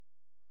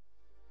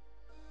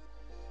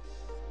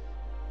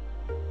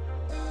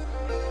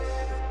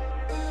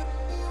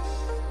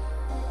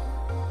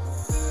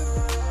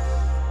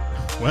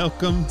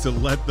Welcome to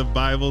Let the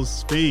Bible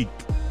Speak.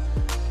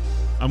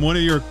 I'm one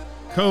of your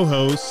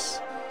co-hosts,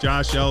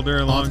 Josh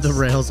Elder. Off the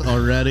rails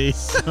already.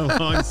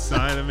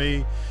 Alongside of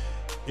me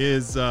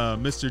is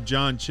Mr.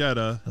 John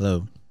Chetta.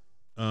 Hello.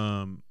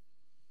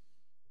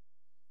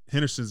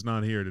 Henderson's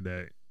not here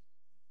today.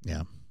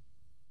 Yeah.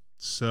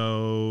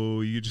 So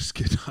you just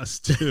get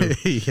us too.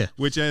 Yeah.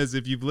 Which, as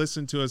if you've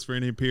listened to us for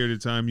any period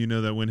of time, you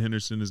know that when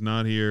Henderson is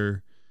not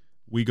here,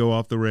 we go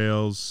off the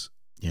rails.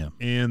 Yeah.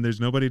 And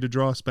there's nobody to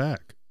draw us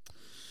back.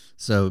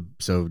 So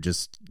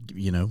just,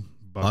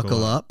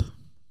 buckle up.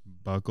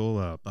 Buckle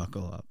up.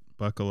 Buckle up.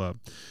 Buckle up.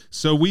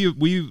 So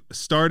we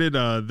started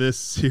this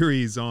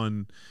series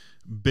on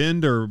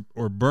bend or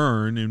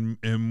burn,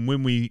 and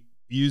when we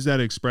use that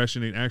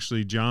expression, it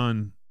actually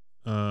John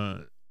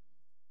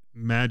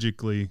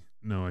magically,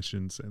 no, I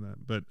shouldn't say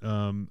that, but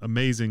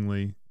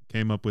amazingly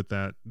came up with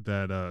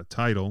that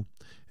title,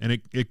 and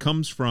it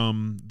comes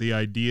from the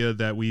idea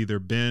that we either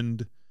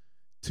bend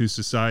to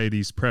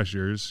society's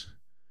pressures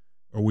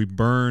or we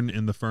burn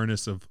in the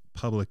furnace of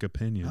public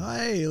opinion.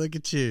 Hey, look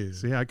at you.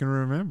 See, I can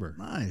remember.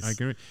 Nice.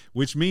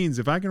 Which means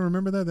if I can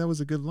remember that was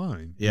a good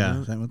line. Yeah.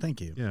 You know? Well, thank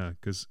you. Yeah,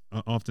 because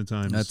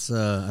oftentimes that's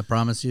I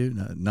promise you,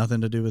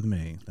 nothing to do with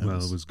me. It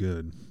was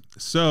good.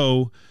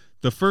 So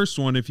the first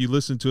one, if you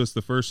listened to us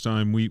the first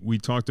time, we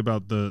talked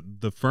about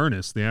the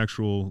furnace, the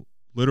actual,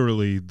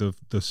 literally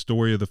the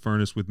story of the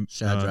furnace with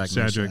Shadrach,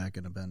 Meshach,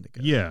 and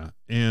Abednego. Yeah,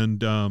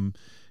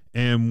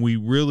 and we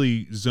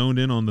really zoned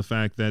in on the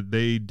fact that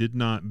they did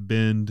not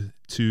bend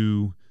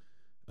to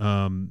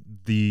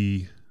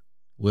the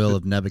will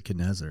of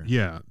Nebuchadnezzar.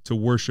 Yeah, to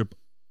worship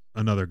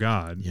another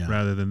god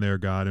rather than their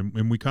God.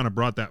 And we kind of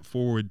brought that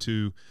forward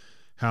to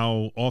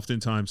how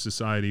oftentimes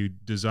society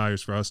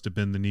desires for us to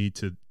bend the knee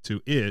to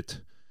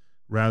it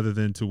rather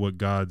than to what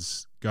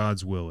God's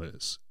will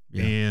is.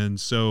 Yeah. And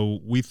so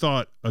we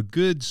thought a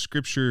good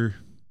scripture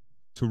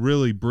to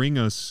really bring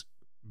us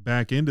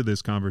back into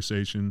this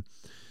conversation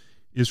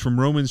is from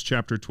Romans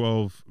chapter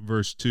 12,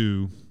 verse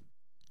 2.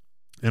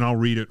 And I'll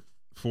read it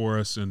for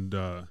us, and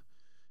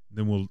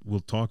then we'll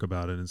talk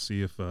about it and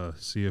see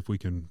if we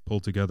can pull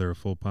together a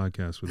full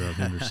podcast without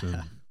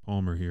Henderson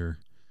Palmer here.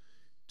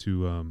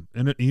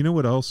 And you know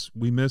what else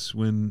we miss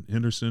when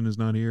Henderson is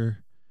not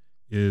here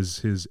is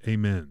his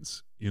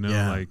amens.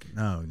 No,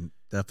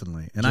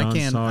 definitely. And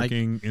John's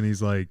talking, and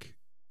he's like,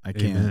 I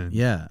can't. Amen.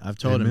 Yeah, I've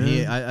told Amen.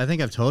 him. I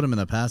think I've told him in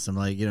the past. I'm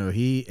like,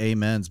 he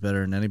amens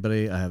better than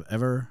anybody I have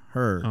ever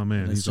heard. Oh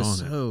man, he's on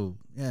it. Oh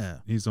yeah,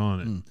 he's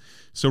on it.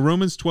 So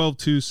Romans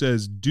 12:2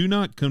 says, "Do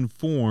not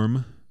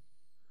conform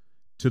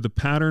to the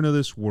pattern of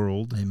this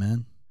world."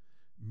 Amen.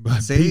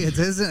 But see, it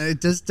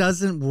just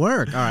doesn't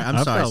work. All right,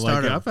 I'm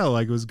sorry. I felt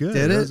like it was good.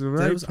 Did it? Was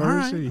right. It was all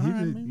right.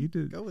 He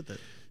did. Go with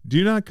it.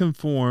 Do not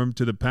conform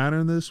to the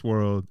pattern of this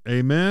world.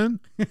 Amen.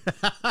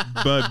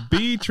 But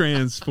be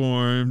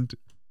transformed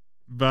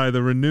by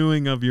the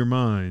renewing of your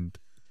mind,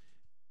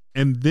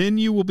 and then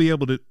you will be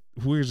able to.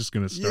 We're just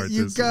going to start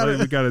this.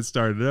 We got to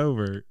start it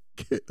over.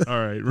 All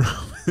right,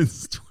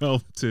 Romans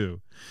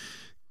 12:2.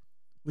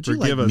 Would you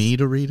like me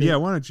to read it? Yeah,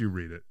 why don't you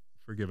read it?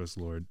 Forgive us,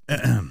 Lord.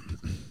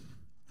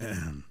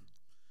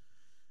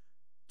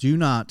 Do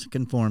not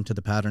conform to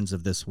the patterns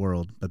of this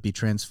world, but be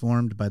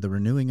transformed by the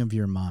renewing of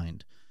your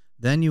mind.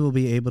 Then you will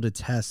be able to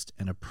test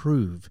and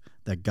approve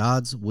that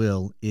God's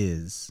will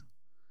is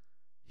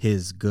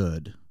His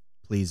good,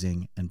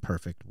 pleasing, and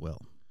perfect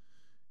will.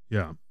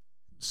 Yeah.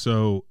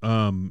 So,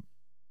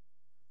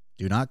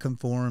 do not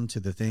conform to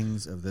the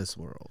things of this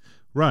world.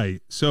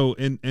 Right. So,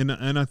 and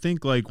I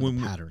think like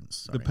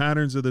the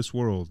patterns of this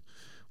world,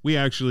 we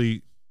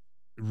actually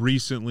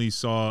recently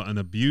saw an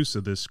abuse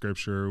of this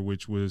scripture,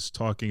 which was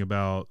talking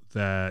about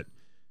that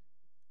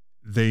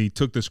they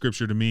took the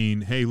scripture to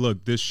mean, hey,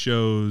 look, this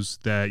shows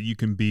that you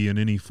can be in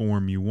any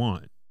form you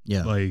want.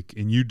 Yeah.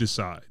 And you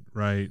decide,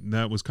 right? And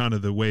that was kind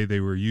of the way they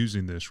were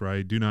using this,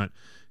 right? Do not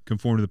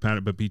conform to the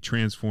pattern, but be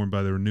transformed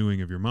by the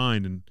renewing of your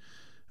mind.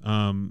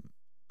 And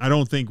I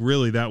don't think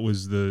really that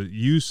was the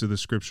use of the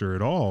scripture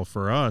at all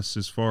for us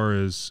as far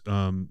as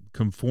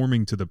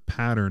conforming to the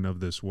pattern of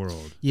this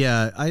world.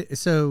 Yeah.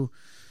 So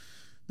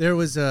there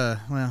was I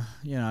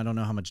don't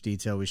know how much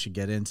detail we should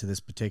get into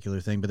this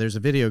particular thing, but there's a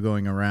video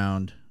going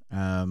around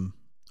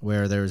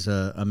where there's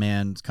a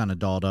man kind of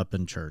dolled up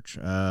in church,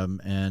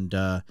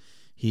 and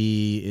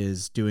he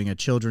is doing a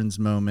children's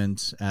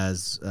moment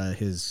as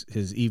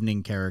his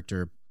evening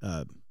character,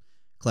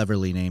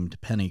 cleverly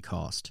named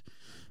Pentecost.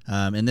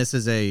 And this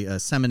is a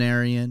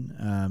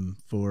seminarian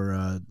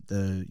for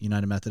the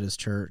United Methodist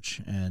Church,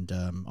 and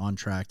on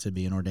track to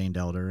be an ordained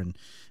elder. And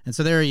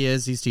so there he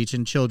is. He's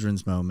teaching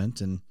children's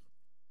moment, and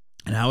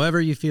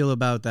however you feel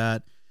about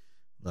that,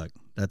 look,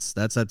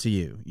 that's up to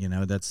you.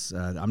 That's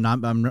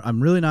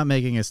I'm really not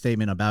making a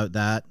statement about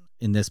that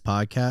in this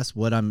podcast.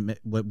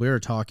 What we're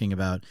talking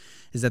about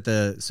is that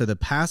the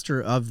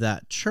pastor of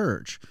that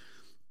church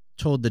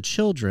told the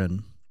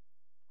children,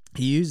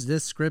 he used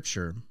this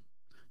scripture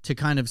to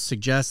kind of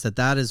suggest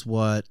that is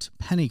what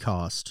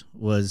Pentecost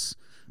was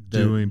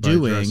doing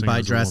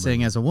by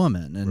dressing as a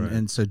woman.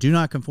 And so do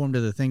not conform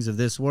to the things of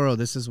this world.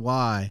 This is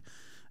why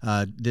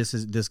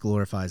This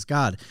glorifies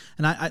God.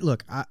 And I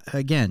look,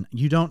 again,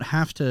 you don't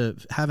have to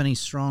have any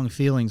strong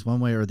feelings one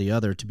way or the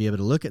other to be able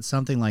to look at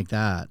something like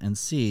that and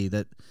see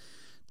that,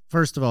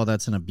 first of all,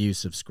 that's an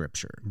abuse of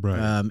Scripture.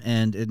 Right.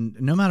 And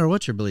no matter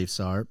what your beliefs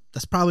are,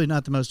 that's probably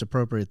not the most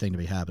appropriate thing to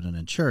be happening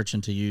in church,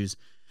 and to use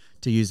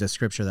the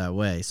Scripture that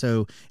way.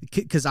 So,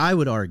 because I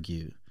would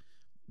argue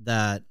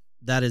that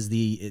is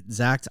the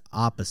exact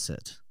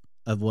opposite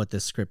of what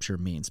this Scripture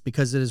means,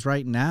 because it is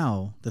right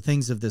now the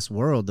things of this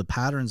world, the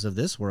patterns of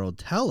this world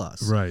tell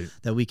us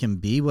that we can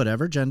be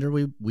whatever gender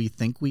we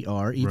think we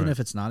are, even if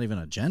it's not even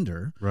a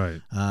gender.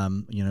 Right.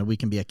 We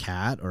can be a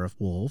cat or a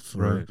wolf,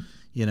 or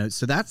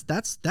so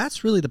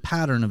that's really the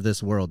pattern of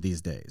this world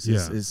these days.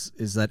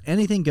 Is that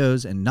anything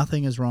goes and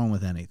nothing is wrong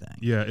with anything.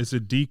 Yeah, it's a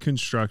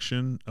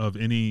deconstruction of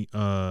any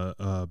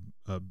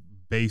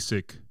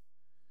basic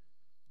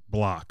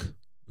block.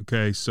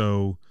 Okay,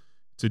 so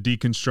it's a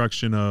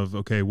deconstruction of,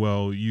 okay,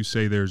 well, you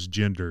say there's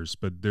genders,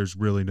 but there's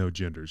really no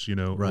genders,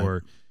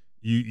 or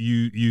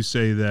you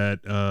say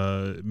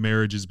that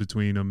marriage is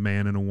between a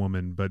man and a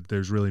woman, but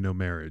there's really no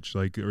marriage.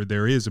 Or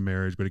there is a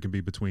marriage, but it can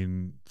be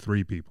between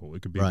three people.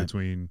 It could be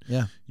between,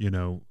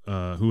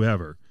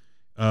 whoever.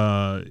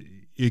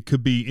 It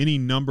could be any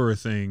number of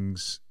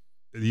things,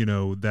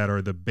 that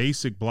are the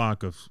basic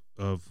block of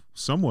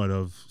somewhat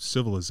of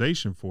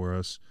civilization for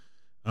us.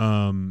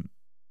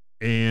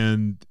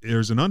 And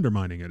there's an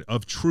undermining it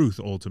of truth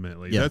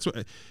ultimately. That's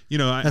what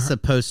that's a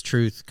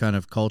post-truth kind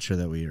of culture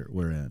that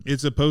we're in.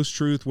 It's a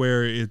post-truth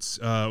where it's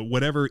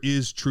whatever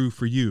is true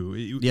for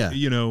you.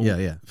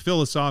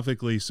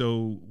 Philosophically.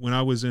 So when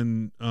I was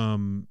in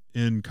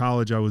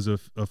college, I was a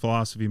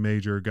philosophy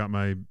major. Got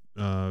my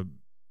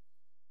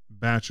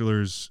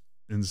bachelor's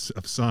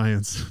of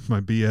science,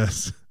 my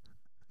BS.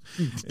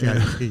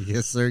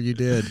 Yes, sir, you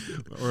did.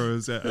 Or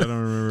I don't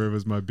remember. It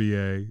was my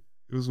BA.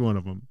 It was one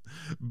of them,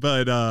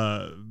 but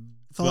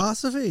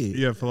philosophy.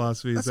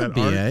 Philosophy. That's is that a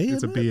BA, art? It's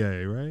a isn't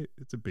BA, right?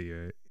 It's a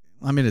BA.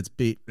 I mean, it's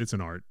It's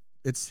an art.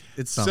 It's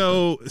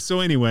something. So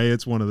anyway,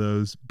 it's one of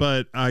those.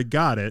 But I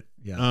got it.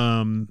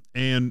 Yeah.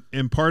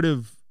 And part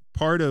of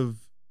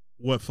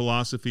what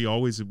philosophy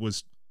always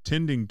was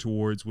tending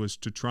towards was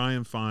to try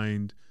and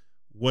find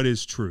what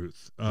is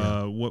truth.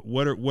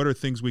 What are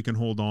things we can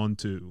hold on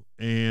to,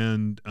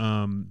 and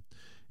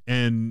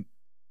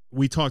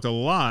we talked a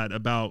lot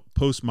about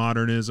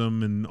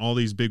postmodernism and all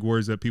these big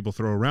words that people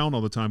throw around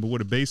all the time. But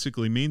what it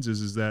basically means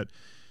is that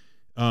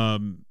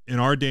in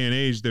our day and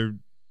age,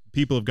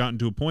 people have gotten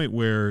to a point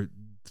where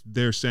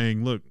they're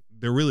saying, look,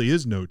 there really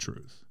is no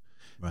truth.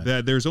 Right.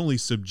 That there's only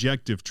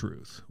subjective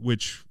truth,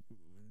 which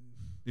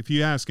if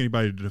you ask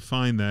anybody to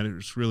define that,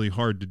 it's really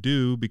hard to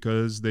do,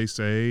 because they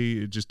say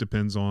it just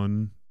depends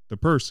on the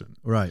person.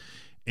 Right.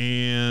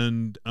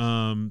 And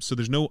so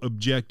there's no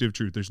objective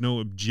truth. There's no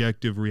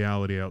objective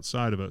reality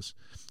outside of us.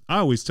 I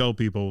always tell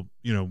people,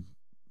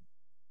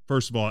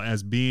 first of all,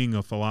 as being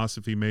a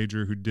philosophy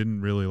major who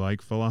didn't really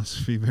like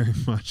philosophy very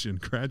much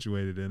and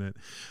graduated in it,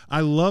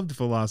 I loved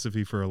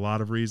philosophy for a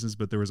lot of reasons,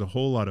 but there was a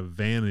whole lot of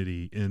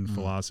vanity in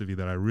philosophy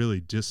that I really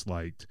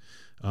disliked,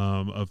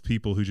 of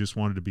people who just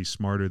wanted to be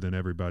smarter than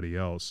everybody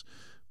else.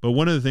 But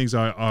one of the things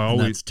I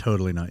always... That's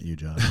totally not you,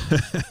 John.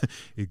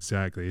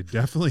 Exactly. It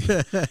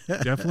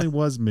definitely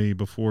was me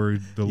before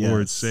the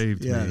Lord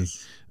saved me,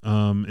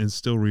 and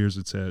still rears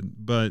its head.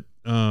 But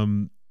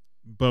one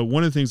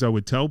of the things I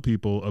would tell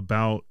people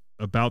about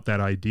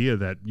that idea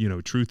that,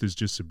 truth is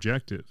just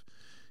subjective,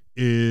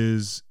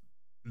 is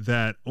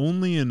that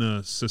only in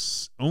a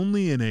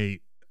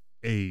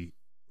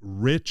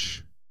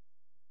rich,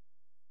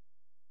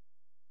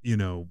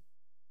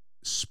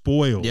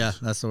 spoiled,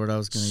 that's the word I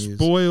was going to use,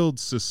 spoiled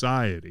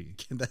society,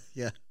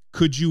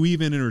 could you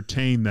even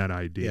entertain that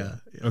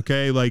idea?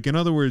 Okay, like, in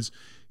other words,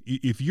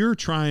 if you're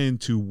trying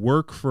to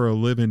work for a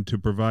living to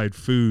provide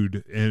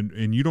food,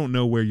 and you don't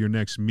know where your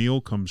next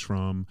meal comes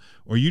from,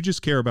 or you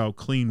just care about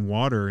clean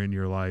water in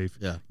your life,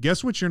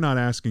 guess what you're not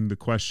asking the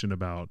question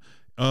about?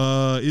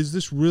 Is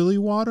this really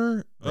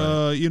water?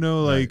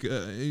 Right.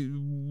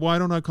 Why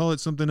don't I call it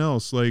something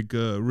else, like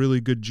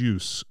really good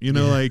juice?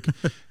 Like,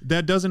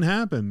 that doesn't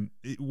happen.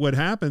 What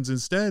happens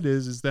instead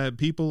is that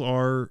people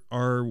are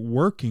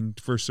working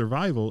for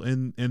survival,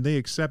 and they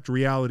accept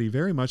reality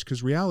very much,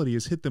 because reality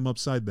has hit them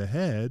upside the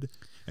head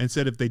and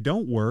said if they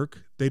don't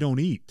work, they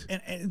don't eat.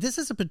 And this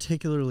is a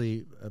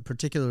particularly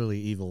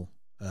evil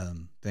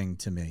thing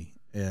to me.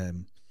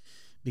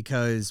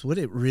 Because what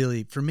it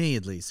really, for me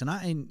at least,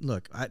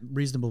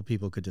 reasonable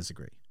people could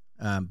disagree,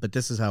 but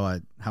this is how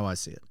I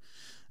see it.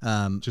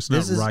 Just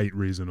not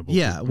reasonable.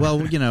 Yeah,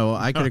 well,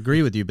 I could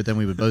agree with you, but then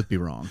we would both be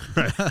wrong.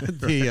 Right.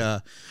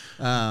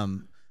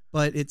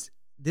 But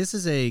this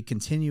is a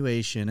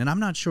continuation, and I'm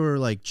not sure,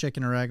 like,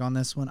 chicken or egg on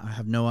this one. I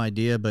have no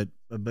idea, but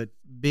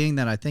being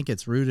that I think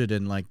it's rooted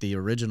in, like, the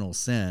original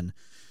sin,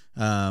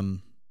 I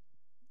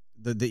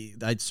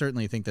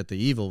certainly think that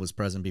the evil was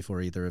present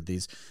before either of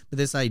these. But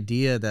this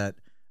idea that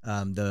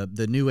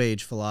the New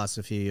Age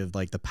philosophy of,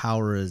 like, the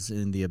power is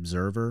in the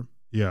observer,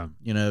 Yeah.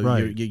 You know,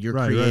 Right. you're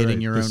Right, creating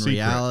right. your The own secret.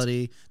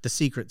 reality. The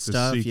secret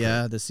stuff. secret.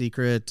 Yeah. The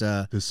secret.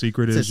 The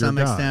secret To is your some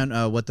God.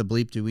 extent, What the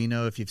Bleep Do We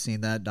Know, if you've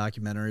seen that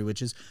documentary,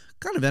 which is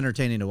kind of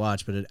entertaining to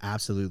watch, but it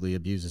absolutely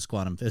abuses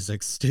quantum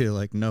physics too,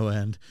 like no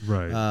end.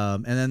 Right.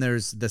 And then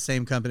there's the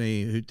same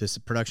company, this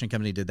production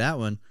company did that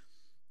one,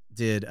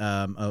 did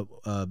a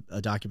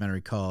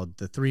documentary called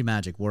The Three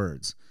Magic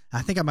Words.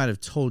 I think I might have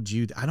told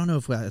you, I don't know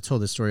if I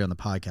told this story on the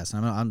podcast.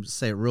 I'm going to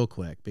say it real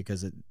quick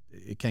because it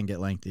can get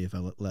lengthy if I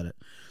let it.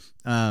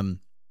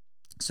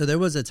 So there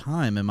was a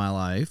time in my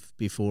life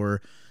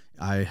before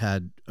I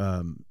had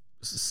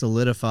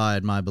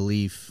solidified my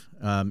belief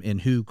in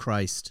who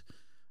Christ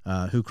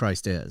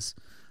is.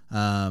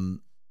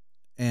 And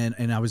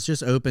I was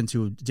just open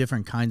to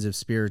different kinds of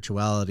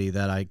spirituality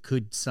that I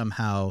could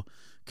somehow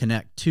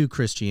connect to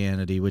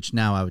Christianity, which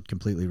now I would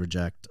completely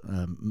reject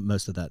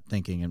most of that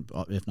thinking, and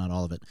if not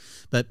all of it.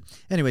 But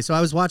anyway, so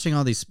I was watching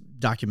all these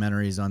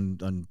documentaries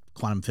on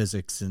quantum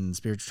physics and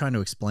trying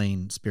to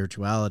explain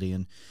spirituality,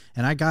 and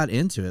I got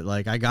into it.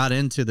 Like I got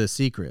into The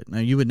Secret. Now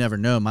you would never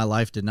know. My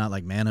life did not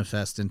like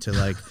manifest into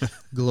like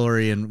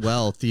glory and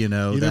wealth, you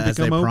know, as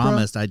they Oprah?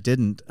 promised. I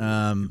didn't,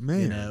 Man.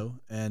 you know,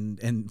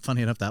 and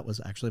funny enough, that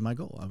was actually my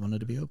goal. I wanted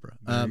to be Oprah.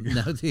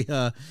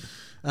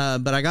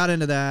 But I got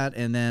into that,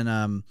 and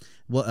then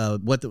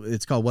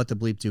it's called What the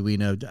Bleep Do We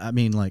Know? I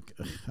mean, like,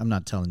 I'm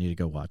not telling you to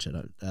go watch it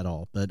at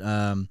all, but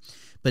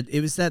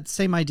it was that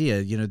same idea,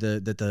 you know,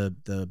 that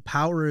the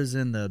power is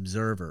in the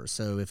observer.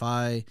 So if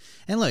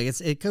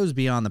it goes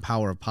beyond the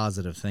power of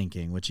positive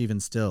thinking, which even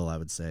still I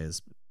would say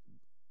is,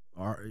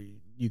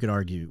 you could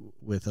argue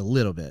with a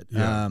little bit.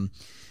 Yeah.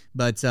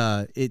 But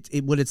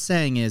what it's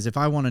saying is, if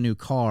I want a new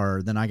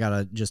car, then I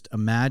gotta just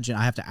imagine.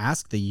 I have to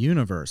ask the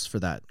universe for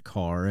that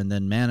car, and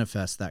then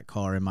manifest that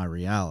car in my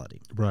reality.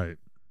 Right.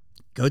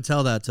 Go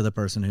tell that to the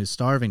person who's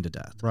starving to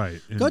death.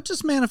 Right. And Go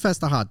just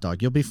manifest a hot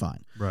dog. You'll be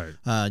fine. right.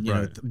 You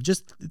know,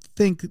 just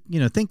think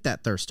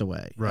that thirst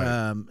away.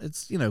 Right.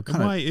 It's, you know, And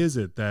kind why of. is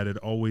it that it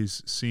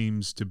always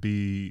seems to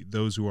be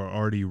those who are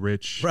already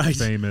rich, Right.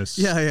 famous?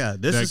 Yeah.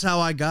 This is how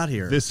I got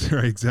here.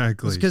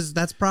 Exactly. Because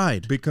that's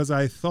pride. Because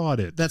I thought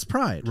it. That's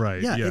pride.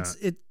 Right, Yeah. yeah.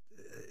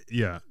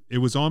 Yeah. It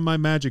was on my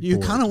magic You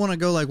board. kind of want to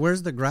go like,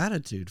 where's the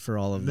gratitude for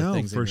all of the No,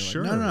 things? for in your life?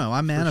 sure. No. I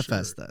For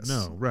manifest sure. this.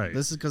 No, right.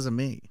 This is because of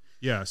me.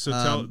 Yeah.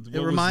 So It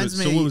reminds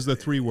me. So what was the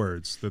three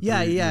words?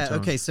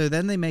 Okay. So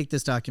then they make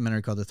this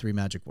documentary called The Three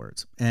Magic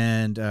Words,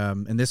 and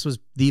this was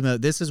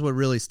this is what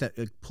really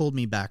pulled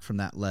me back from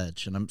that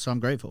ledge, and I'm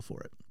grateful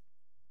for it.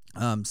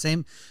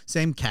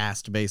 Same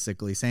cast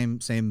basically, same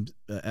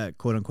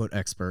quote unquote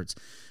experts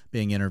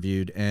being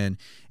interviewed, and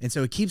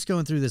so it keeps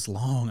going through this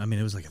long. I mean,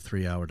 it was like a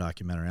 3-hour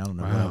documentary. I don't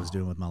know what I was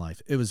doing with my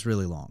life. It was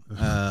really long,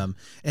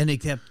 and they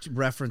kept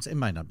referencing. It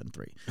might not have been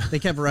 3. They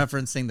kept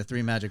referencing the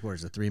 3 magic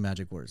words, the 3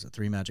 magic words, the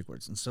 3 magic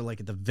words, and so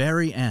like at the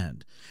very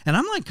end, and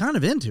I'm like kind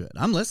of into it.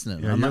 I'm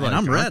listening. Yeah, I'm you're like,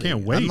 I'm ready. I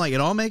can't wait. I'm like,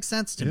 it all makes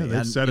sense to me.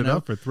 They set it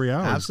up for 3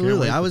 hours.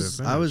 Absolutely. Can't I wait for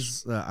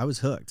was the finish. I was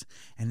hooked.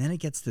 And then it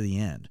gets to the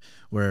end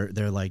where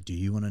they're like, "Do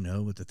you want to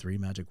know what the 3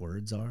 magic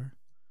words are?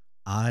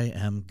 I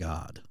am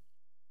God."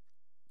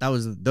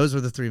 Those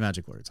were the 3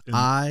 magic words.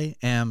 I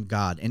am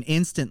God. And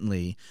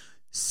instantly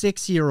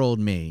 6-year-old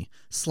me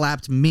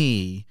slapped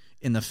me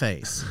in the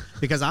face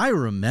because I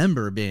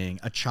remember being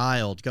a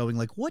child going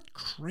like, what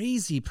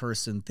crazy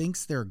person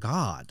thinks they're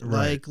God?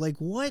 Right. Like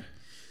what?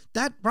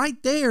 That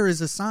right there is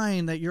a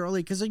sign that you're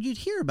like, because you'd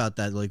hear about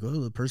that, like,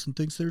 oh, the person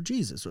thinks they're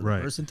Jesus, or the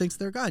Right. person thinks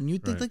they're God, and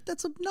you'd think Right. like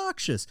that's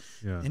obnoxious.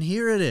 Yeah. And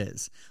here it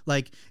is,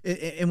 like,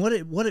 and what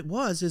it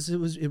was is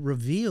it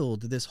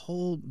revealed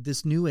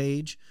this new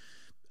age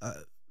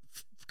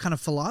kind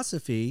of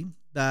philosophy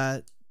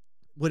that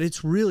what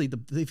it's really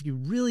if you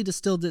really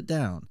distilled it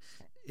down,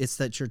 it's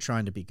that you're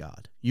trying to be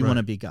God. You Right. want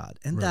to be God,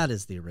 and Right. that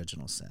is the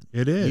original sin.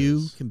 It is.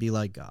 You can be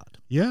like God.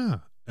 Yeah.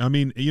 I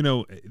mean, you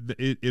know,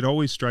 it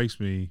always strikes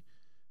me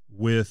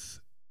with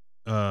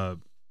Adam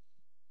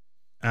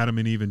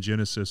and Eve in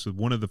Genesis,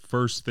 one of the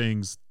first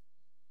things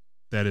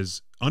that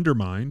is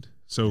undermined,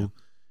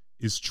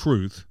 is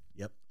truth.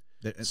 Yep.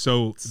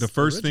 So It's the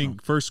first original.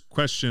 first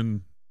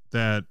question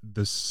that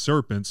the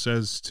serpent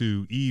says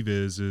to Eve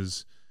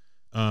is,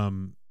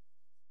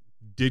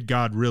 did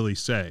God really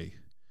say?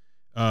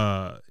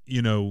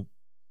 You know,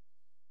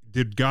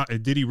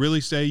 did he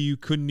really say you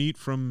couldn't eat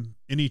from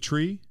any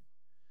tree?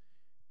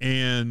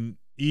 And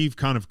Eve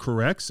kind of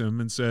corrects him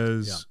and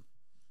says,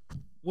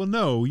 well,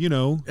 no, you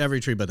know, Every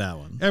tree but that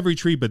one. every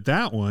tree but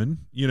that one,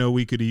 you know,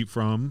 we could eat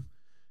from.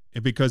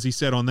 And because he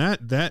said on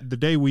that the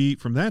day we eat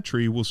from that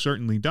tree, we'll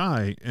certainly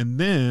die. And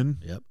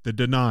then the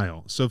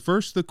denial. So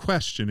first the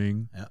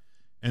questioning,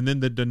 and then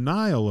the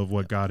denial of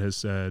what God has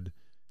said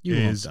You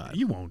is, won't die.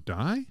 you won't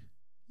die.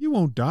 You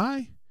won't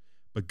die.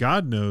 But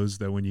God knows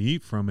that when you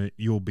eat from it,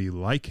 you'll be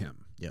like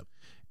him. Yep.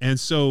 And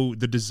so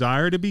the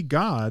desire to be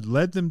God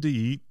led them to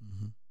eat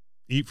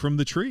from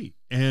the tree.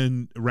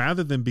 And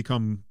rather than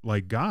become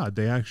like God,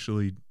 they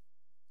actually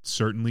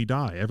certainly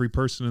die. Every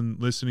person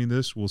listening to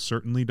this will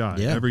certainly die.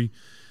 Yeah.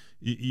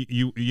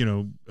 You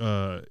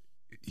know,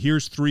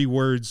 here's 3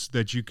 words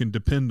that you can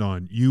depend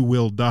on. You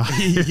will die.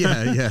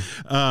 Yeah.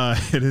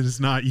 It is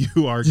not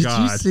you are Did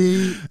God. you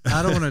see?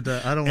 I don't want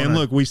to. I don't want. And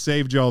look, we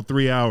saved y'all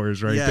 3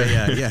 hours right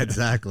there. Yeah,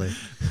 exactly.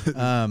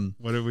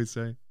 What did we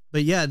say?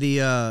 But yeah, when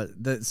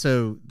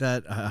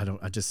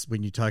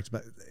you talked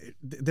about,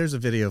 there's a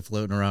video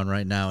floating around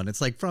right now, and it's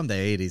like from the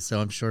 80s,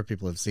 so I'm sure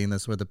people have seen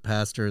this, where the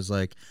pastor is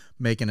like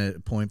making a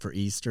point for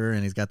Easter,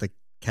 and he's got the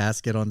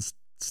casket on.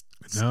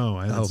 No,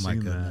 I haven't seen my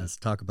goodness!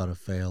 that. Talk about a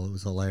fail. It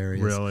was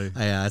hilarious. Really?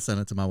 I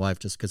sent it to my wife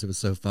just because it was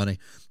so funny.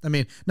 I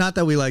mean, not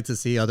that we like to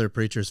see other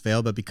preachers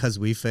fail, but because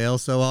we fail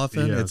so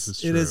often, Yes,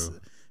 it's true. it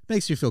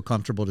makes you feel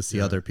comfortable to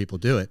see other people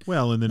do it.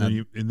 Well, and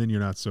then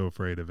you're not so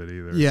afraid of it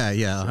either. Yeah,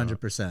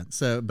 100%.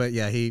 So, but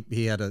yeah,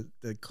 he had a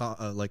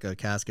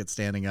casket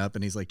standing up,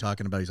 and he's like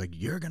talking about, he's like,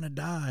 you're gonna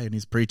die, and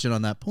he's preaching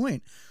on that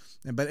point.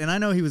 And I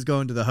know he was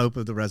going to the hope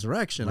of the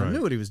resurrection. Right. I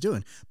knew what he was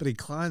doing, but he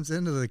climbs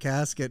into the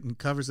casket and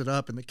covers it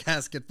up, and the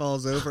casket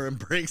falls over and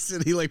breaks,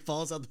 and he like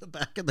falls out the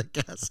back of the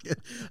casket.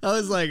 I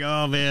was like,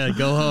 oh man,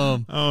 go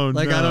home. Oh,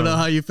 like, no. I don't know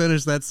how you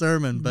finished that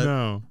sermon, but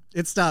no.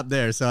 It stopped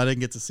there, so I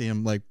didn't get to see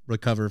him like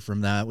recover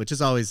from that, which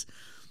is always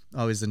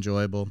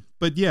enjoyable.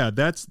 But yeah,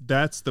 that's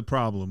the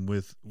problem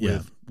with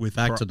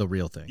back to the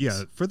real things.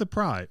 Yeah, for the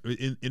pride.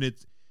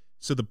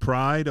 So the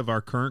pride of our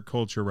current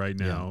culture right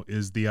now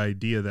is the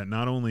idea that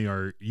not only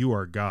are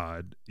you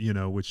God,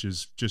 which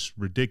is just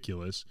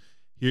ridiculous.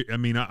 I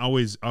mean, I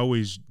always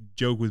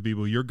joke with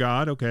people, you're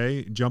God,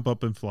 okay, jump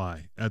up and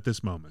fly at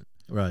this moment.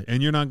 Right.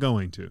 And you're not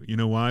going to. You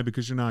know why?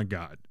 Because you're not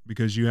God.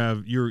 Because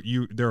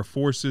there are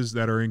forces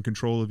that are in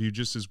control of you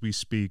just as we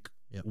speak.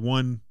 Yep.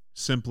 One,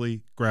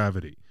 simply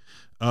gravity.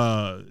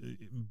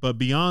 But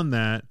beyond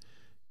that,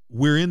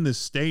 we're in this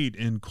state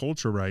in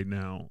culture right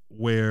now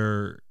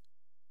where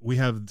we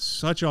have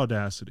such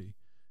audacity,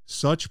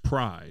 such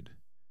pride,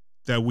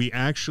 that we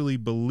actually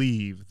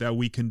believe that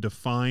we can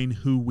define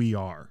who we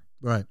are.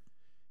 Right.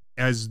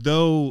 As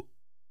though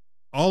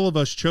all of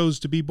us chose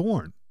to be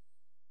born.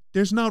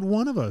 There's not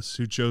one of us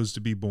who chose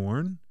to be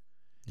born.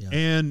 Yeah.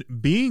 And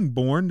being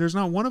born, there's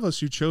not one of us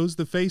who chose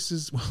the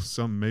faces.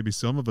 Well, maybe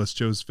some of us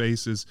chose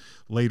faces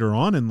later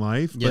on in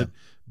life,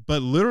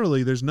 but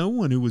literally there's no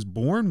one who was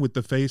born with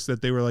the face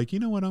that they were like, you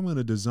know what, I'm going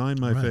to design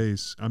my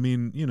face. I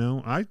mean,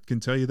 I can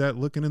tell you that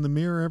looking in the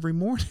mirror every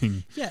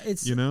morning. Yeah.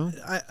 It's,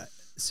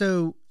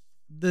 so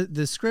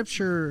the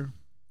scripture,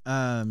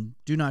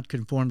 do not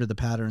conform to the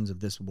patterns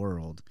of this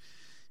world.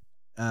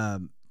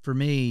 For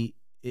me,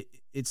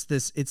 it's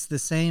the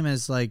same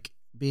as like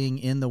being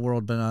in the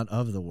world but not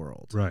of the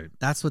world. Right.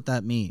 That's what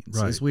that means.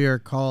 Right. Is we are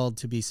called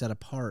to be set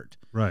apart.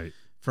 Right.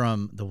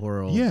 From the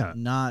world. Yeah.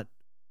 Not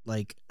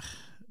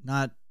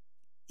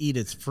eat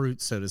its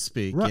fruit, so to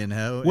speak. Right.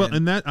 Well,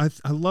 and that I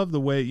love the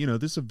way,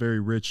 this is a very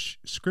rich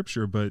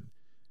scripture, but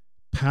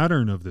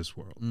pattern of this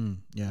world.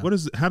 Yeah.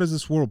 How does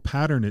this world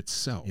pattern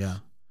itself? Yeah.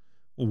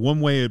 Well, one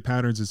way it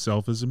patterns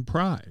itself is in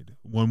pride.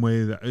 One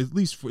way that, at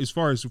least as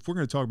far as if we're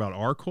going to talk about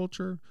our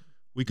culture,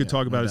 we could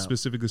talk about it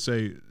specifically,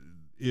 say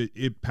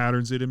it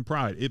patterns it in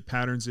pride. It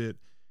patterns it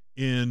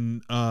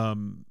in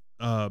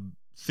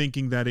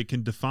thinking that it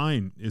can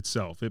define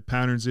itself. It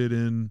patterns it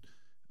in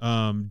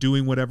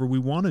doing whatever we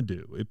want to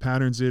do. It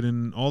patterns it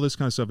in all this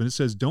kind of stuff. And it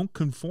says, don't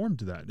conform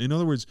to that. In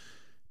other words,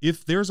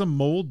 if there's a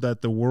mold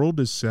that the world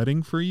is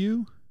setting for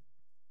you,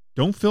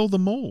 don't fill the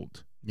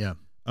mold. Yeah.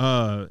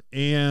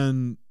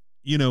 And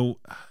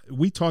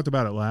we talked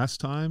about it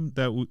last time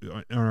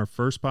on our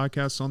first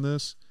podcast on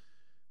this,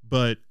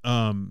 but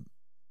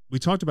we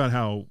talked about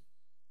how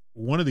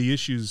one of the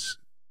issues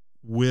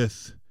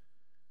with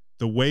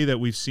the way that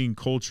we've seen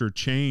culture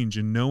change,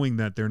 and knowing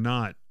that they're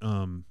not,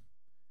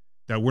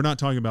 that we're not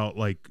talking about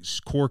like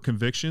core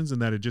convictions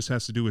and that it just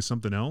has to do with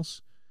something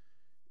else,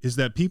 is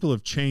that people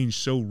have changed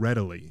so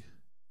readily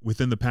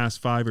within the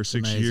past 5 or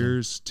 6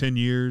 years, 10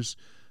 years,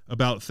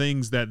 about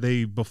things that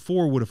they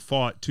before would have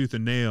fought tooth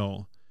and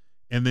nail.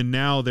 And then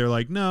now they're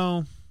like,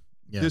 no,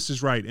 this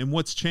is right. And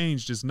what's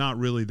changed is not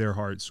really their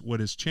hearts. What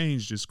has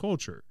changed is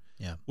culture.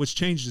 Yeah. What's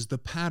changed is the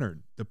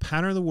pattern. The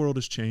pattern of the world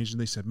has changed, and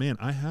they said, man,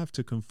 I have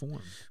to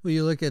conform. Well,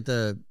 you look at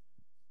the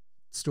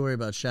story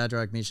about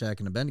Shadrach, Meshach,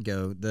 and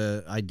Abednego.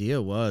 The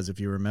idea was, if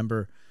you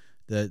remember,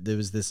 that there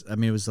was this, I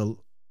mean,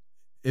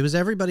 it was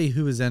everybody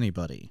who was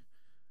anybody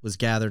was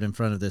gathered in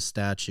front of this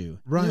statue.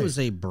 Right. It was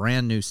a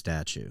brand new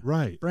statue.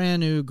 Right.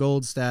 Brand new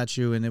gold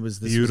statue, and it was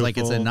this was like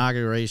its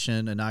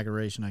inauguration.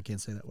 I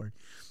can't say that word.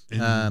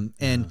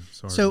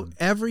 So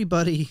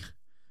everybody,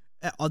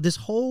 this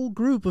whole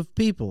group of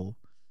people,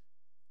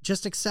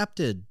 just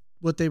accepted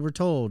what they were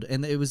told,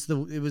 and it was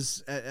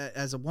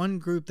as a one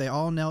group, they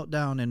all knelt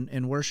down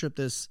and worshiped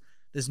this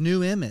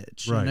new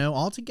image, right.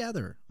 All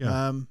together.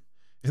 Yeah. And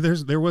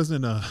there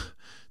wasn't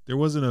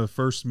a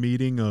first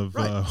meeting of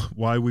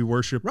why we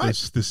worship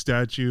the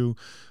statue,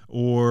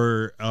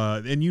 or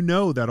and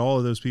that all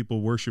of those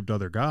people worshipped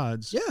other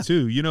gods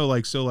too.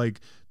 So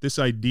this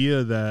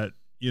idea that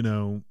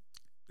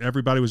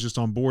everybody was just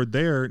on board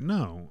there.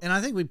 No, and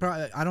I think we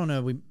probably, I don't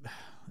know,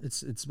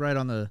 it's right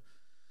on the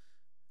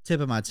tip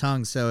of my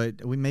tongue. So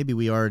maybe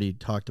we already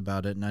talked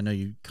about it, and I know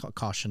you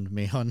cautioned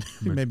me on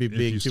maybe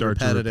being too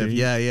repetitive. Repeat,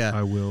 yeah.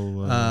 I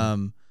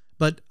will.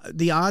 But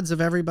the odds of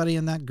everybody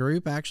in that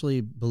group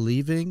actually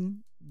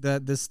believing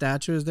that this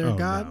statue is their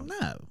God,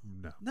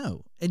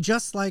 no. And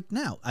just like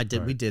now,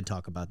 we did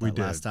talk about that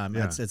last time.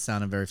 Yeah. It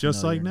sounded very familiar.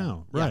 Just like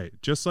now, right? Yeah.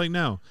 Just like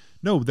now.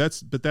 No,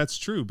 that's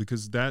true,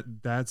 because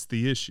that's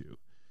the issue.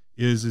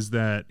 Is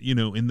that, you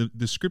know, in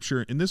the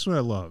scripture, and this is what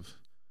I love.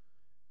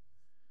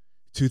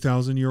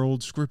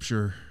 2,000-year-old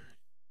scripture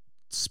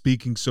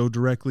speaking so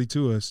directly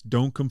to us.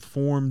 Don't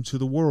conform to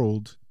the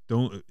world.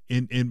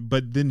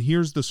 But then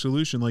here's the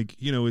solution. Like,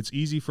 you know, it's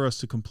easy for us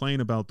to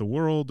complain about the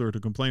world, or to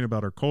complain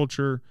about our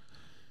culture,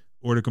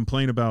 or to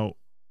complain about,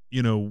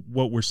 you know,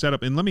 what we're set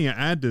up. And let me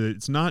add to it,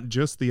 it's not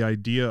just the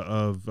idea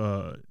of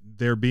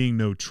there being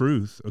no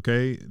truth.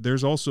 Okay.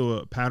 There's also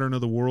a pattern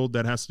of the world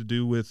that has to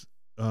do with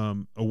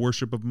a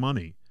worship of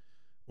money,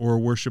 or a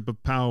worship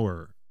of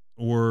power,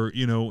 or,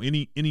 you know,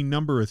 any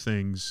number of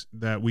things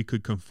that we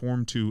could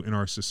conform to in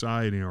our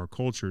society and our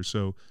culture.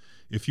 So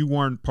if you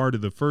weren't part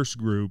of the first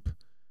group,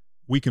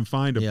 we can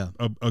find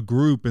a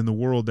group in the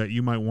world that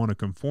you might want to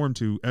conform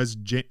to, as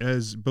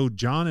both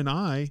John and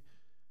I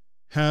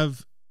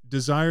have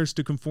desires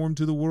to conform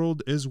to the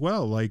world as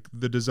well, like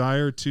the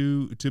desire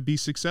to be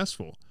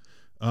successful.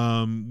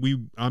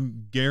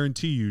 I'm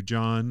guarantee you,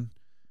 John,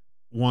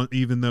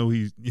 even though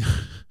he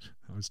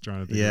I was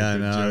trying to think of a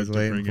good joke I was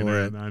waiting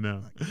for it. I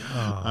know.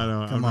 Oh, I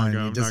know. Come I'm on,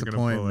 not going to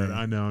pull it.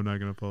 I know I'm not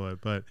going to pull it.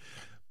 But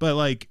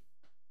like,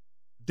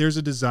 there's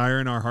a desire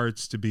in our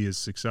hearts to be as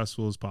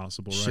successful as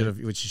possible, right?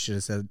 Which you should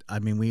have said. I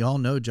mean, we all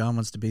know John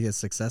wants to be as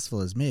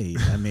successful as me.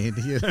 I mean,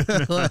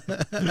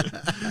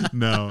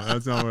 no,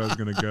 that's not what I was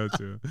going to go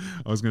to.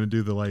 I was going to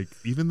do the, like,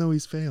 even though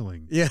he's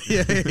failing. Yeah.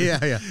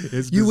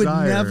 You would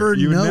never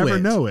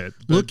know it.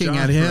 Looking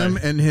at him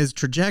and his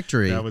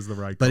trajectory. That was the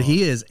right call. But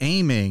he is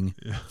aiming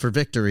for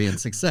victory and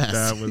success.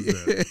 That was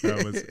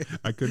it.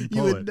 I couldn't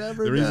pull it. The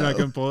reason I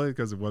couldn't pull it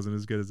because it wasn't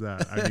as good as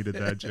that. I needed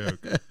that joke.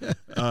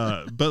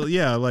 But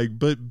yeah, like,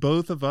 but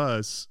both of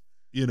us,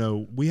 you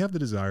know, we have the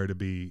desire to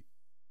be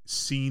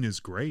seen as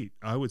great,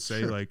 I would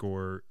say. Sure. Like,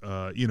 or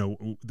you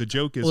know, the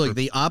joke is,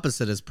 the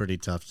opposite is pretty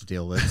tough to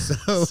deal with.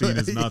 So seen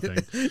as nothing.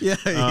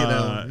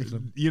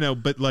 You know,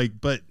 but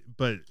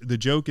the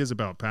joke is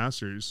about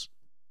pastors,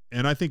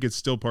 and I think it's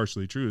still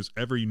partially true, is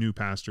every new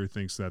pastor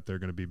thinks that they're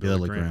going to be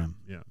Billy Graham.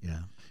 Yeah.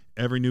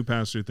 Every new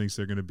pastor thinks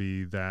they're going to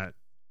be that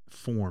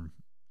form.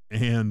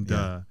 And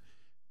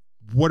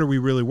what are we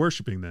really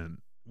worshiping then?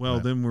 Well,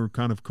 then we're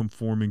kind of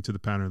conforming to the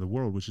pattern of the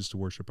world, which is to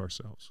worship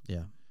ourselves.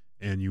 Yeah.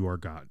 And you are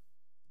God.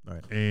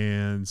 Right.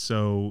 And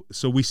so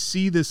we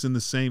see this in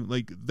the same,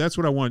 like, that's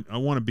what I want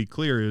to be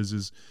clear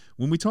is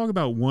when we talk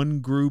about one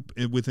group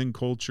within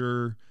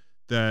culture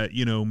that,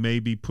 you know, may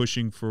be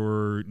pushing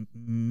for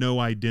no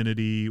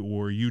identity,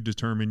 or you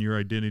determine your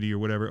identity or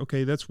whatever.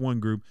 Okay, that's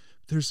one group.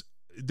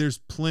 There's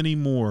plenty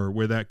more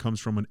where that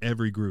comes from in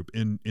every group.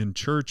 In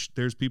church,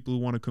 there's people who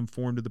want to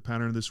conform to the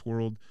pattern of this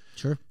world.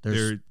 Sure.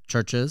 There's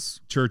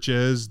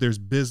churches, there's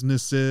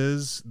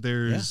businesses,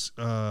 there's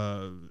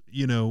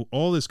you know,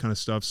 all this kind of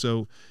stuff.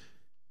 So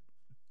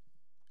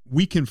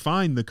we can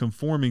find the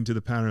conforming to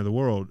the pattern of the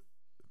world.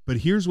 But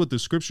here's what the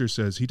scripture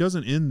says. He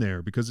doesn't end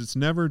there, because it's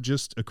never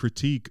just a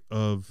critique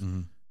of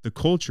the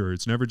culture.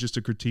 It's never just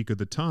a critique of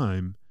the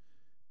time.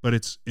 But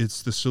it's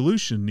the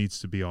solution needs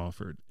to be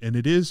offered, and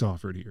it is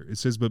offered here. It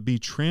says, but be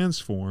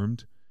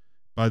transformed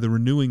by the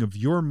renewing of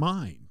your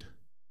mind.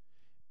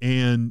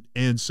 And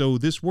so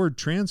this word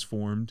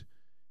transformed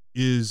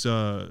is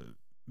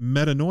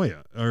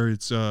metanoia, or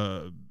it's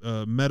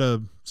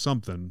meta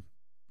something.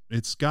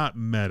 It's got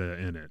meta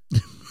in it.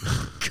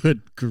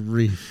 Good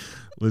grief.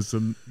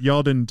 Listen,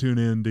 y'all didn't tune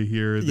in to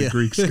hear the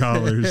Greek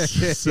scholars,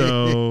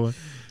 so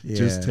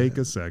just take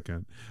a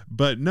second.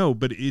 But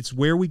it's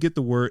where we get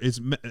the word. It's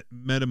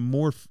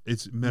metamorpho.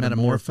 It's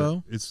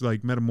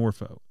like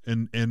metamorpho,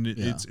 and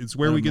it's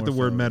where we get the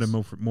word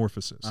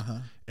metamorphosis.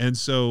 And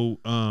so,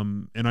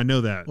 and I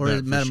know that, or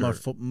that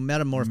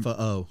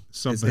metamorpho.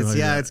 Something like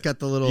that. It's got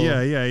the little.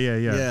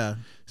 Yeah.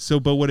 So,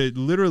 but what it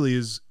literally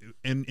is,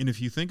 and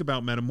if you think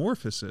about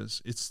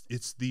metamorphosis,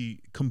 it's the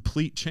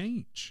complete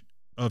change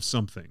of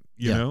something,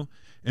 you know.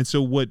 And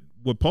so what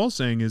Paul's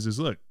saying is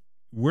look,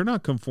 we're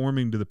not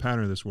conforming to the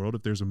pattern of this world.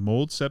 If there's a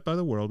mold set by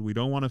the world, we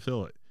don't want to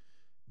fill it.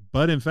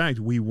 But in fact,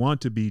 we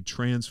want to be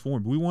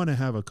transformed. We want to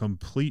have a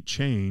complete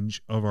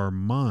change of our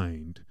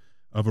mind,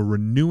 of a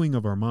renewing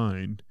of our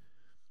mind.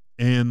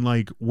 And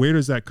like, where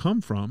does that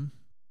come from?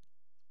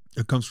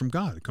 It comes from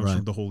God. It comes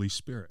from the Holy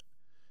Spirit.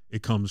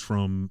 It comes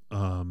from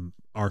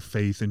our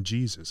faith in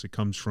Jesus. It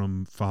comes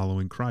from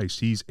following Christ.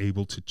 He's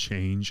able to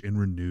change and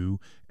renew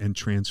and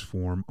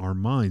transform our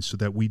minds so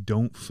that we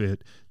don't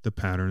fit the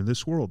pattern of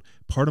this world.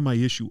 Part of my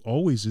issue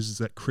always is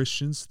that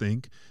Christians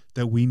think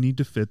that we need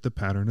to fit the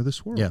pattern of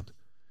this world. Yeah.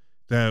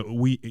 That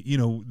we, you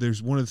know,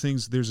 there's one of the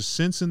things, there's a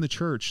sense in the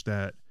church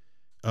that,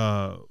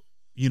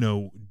 you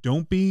know,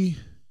 don't be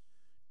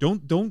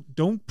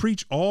don't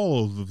preach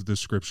all of the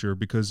scripture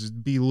because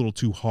it'd be a little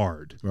too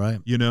hard. Right.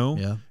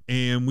 Yeah.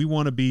 And we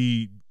want to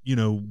be,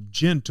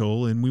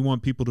 gentle, and we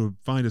want people to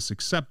find us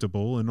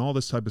acceptable and all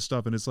this type of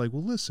stuff. And it's like,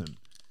 well, listen,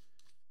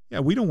 yeah,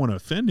 we don't want to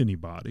offend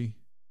anybody,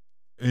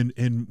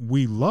 and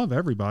we love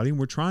everybody, and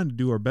we're trying to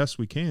do our best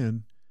we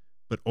can.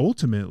 But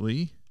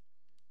ultimately,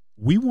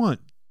 we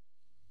want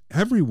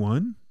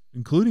everyone,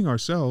 including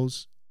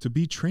ourselves, to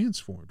be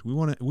transformed. We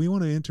want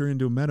to enter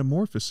into a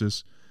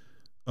metamorphosis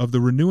of the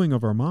renewing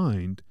of our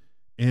mind,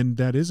 and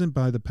that isn't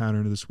by the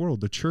pattern of this world.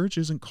 The church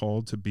isn't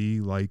called to be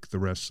like the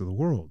rest of the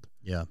world.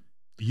 Yeah.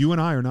 You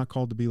and I are not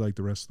called to be like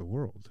the rest of the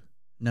world.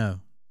 No,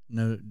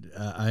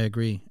 I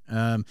agree.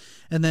 And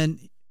then,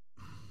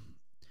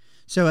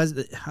 so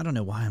I don't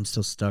know why I'm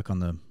still stuck on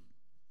the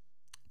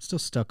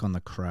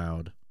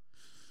crowd.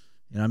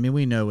 I mean,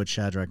 we know what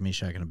Shadrach,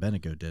 Meshach, and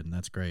Abednego did, and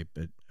that's great,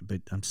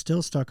 but I'm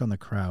still stuck on the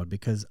crowd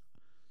because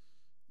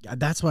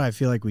that's what I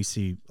feel like we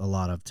see a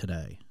lot of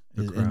today.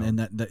 And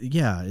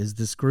that is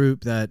this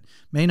group that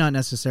may not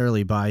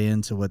necessarily buy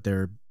into what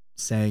they're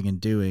saying and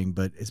doing,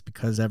 but it's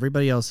because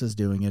everybody else is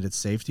doing it. It's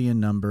safety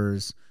in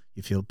numbers.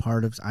 You feel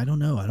part of, I don't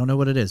know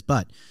what it is,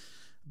 but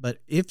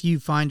if you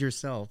find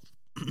yourself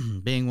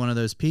being one of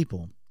those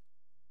people,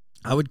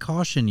 I would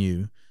caution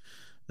you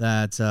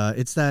that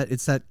it's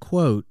that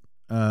quote,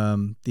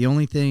 the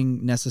only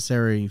thing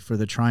necessary for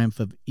the triumph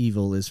of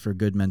evil is for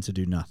good men to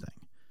do nothing.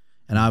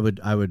 And I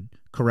would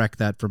correct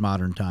that for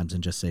modern times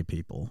and just say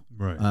people,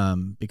 right?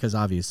 Because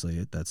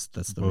obviously that's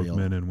the both real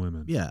men and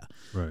women, yeah,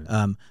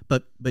 right.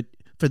 But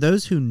for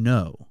those who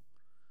know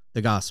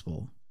the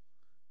gospel,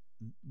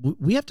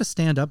 we have to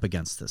stand up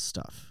against this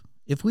stuff.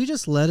 If we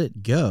just let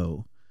it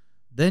go,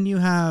 then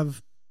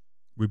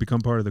we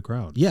become part of the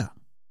crowd. Yeah.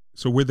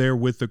 So we're there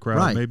with the crowd.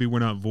 Right. Maybe we're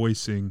not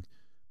voicing,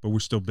 but we're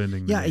still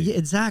bending the knee. Yeah,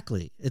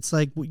 exactly. It's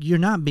like you're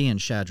not being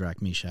Shadrach,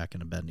 Meshach,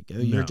 and Abednego.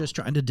 You're just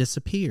trying to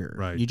disappear.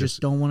 Right. You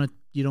just don't want to.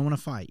 You don't want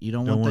to fight. You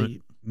don't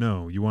want.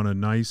 No, you want a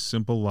nice,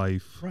 simple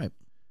life. Right.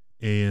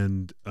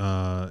 And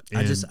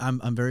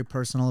I'm very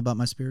personal about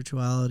my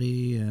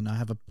spirituality, and I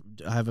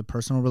have a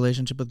personal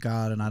relationship with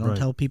God, and I don't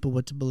tell people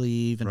what to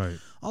believe, and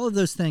all of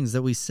those things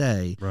that we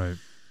say. Right.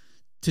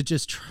 To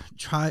just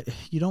try.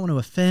 You don't want to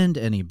offend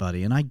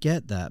anybody, and I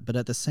get that, but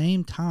at the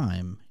same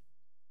time,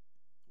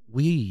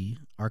 we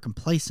are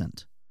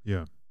complacent.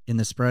 Yeah. In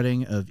the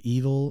spreading of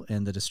evil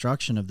and the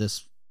destruction of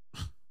this.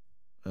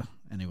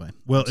 Anyway.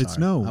 Well, it's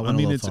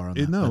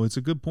it's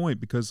a good point,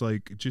 because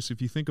like, just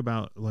if you think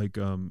about like,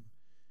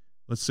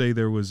 let's say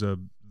there was a,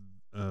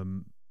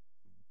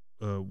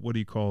 what do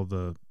you call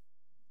the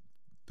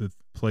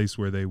place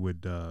where they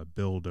would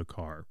build a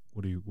car?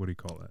 What do you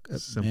call that?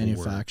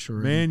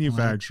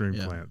 Manufacturing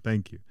plant.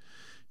 Thank you.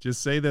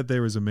 Just say that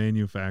there was a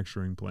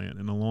manufacturing plant,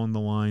 and along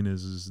the line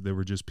is there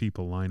were just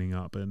people lining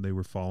up, and they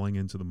were falling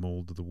into the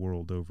mold of the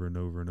world over and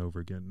over and over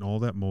again. And all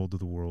that mold of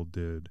the world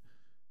did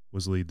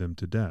was lead them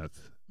to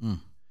death.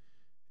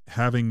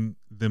 Having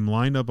them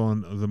lined up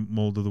on the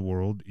mold of the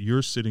world,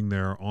 you're sitting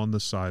there on the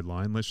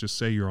sideline. Let's just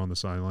say you're on the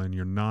sideline.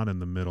 You're not in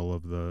the middle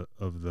of the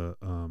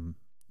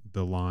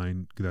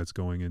line that's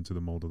going into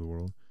the mold of the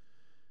world.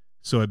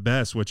 So at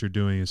best, what you're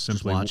doing is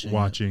simply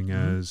watching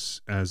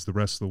as the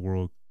rest of the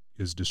world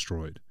is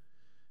destroyed.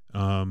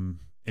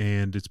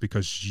 And it's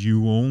because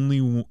you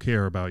only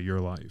care about your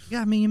life.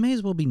 Yeah, I mean, you may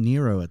as well be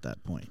Nero at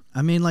that point.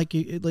 I mean,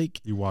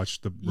 you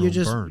watch the world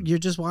burn. You're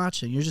just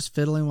watching. You're just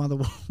fiddling while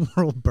the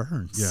world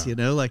burns. Yeah.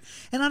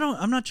 And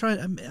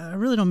I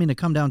really don't mean to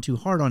come down too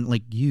hard on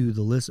like you,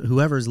 the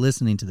whoever's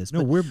listening to this.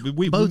 No,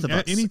 we both of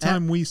us.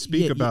 Anytime we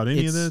speak about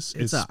any of this,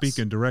 it's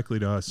speaking directly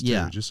to us too.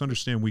 Yeah. Just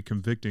understand, we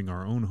convicting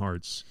our own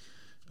hearts.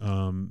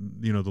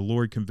 The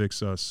Lord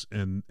convicts us,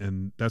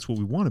 and that's what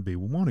we want to be.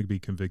 We want to be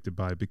convicted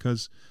by it,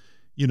 because,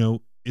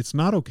 it's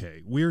not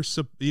okay.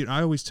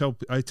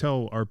 I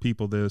tell our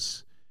people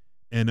this,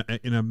 and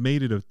I've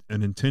made it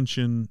an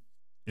intention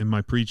in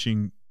my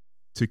preaching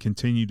to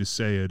continue to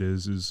say it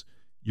is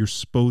you're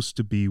supposed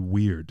to be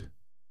weird.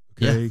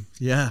 Okay.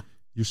 Yeah.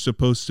 You're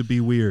supposed to be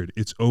weird.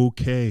 It's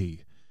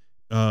okay.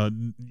 A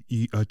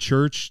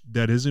church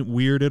that isn't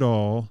weird at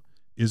all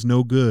is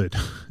no good.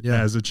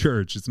 As a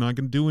church. It's not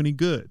going to do any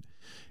good.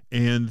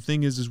 And the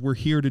thing is we're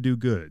here to do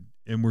good,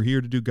 and we're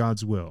here to do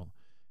God's will,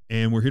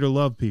 and we're here to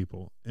love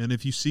people. And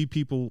if you see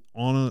people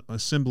on an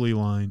assembly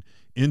line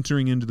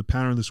entering into the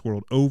pattern of this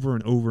world over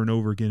and over and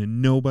over again,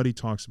 and nobody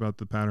talks about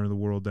the pattern of the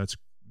world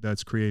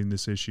that's creating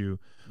this issue,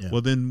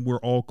 well, then we're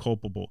all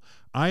culpable.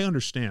 I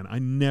understand. I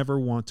never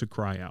want to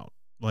cry out.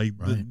 Like,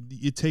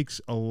 it takes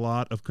a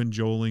lot of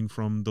cajoling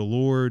from the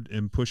Lord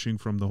and pushing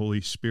from the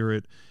Holy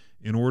Spirit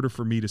in order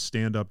for me to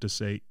stand up to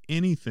say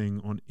anything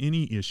on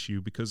any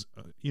issue, because,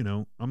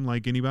 I'm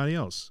like anybody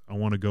else. I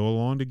want to go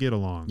along to get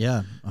along.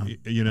 Yeah.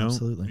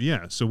 Absolutely.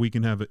 Yeah. So we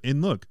can have it.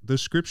 And look, the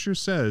scripture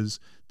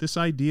says this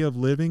idea of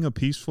living a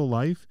peaceful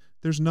life,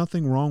 there's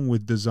nothing wrong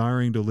with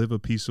desiring to live a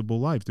peaceable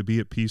life, to be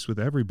at peace with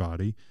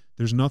everybody.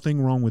 There's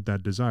nothing wrong with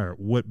that desire.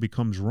 What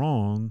becomes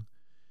wrong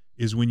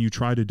is when you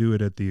try to do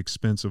it at the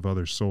expense of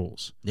other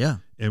souls. Yeah.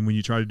 And when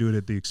you try to do it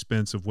at the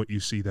expense of what you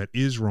see that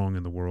is wrong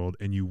in the world,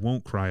 and you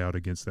won't cry out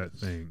against that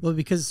thing. Well,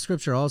 because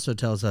Scripture also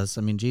tells us,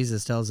 I mean,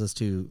 Jesus tells us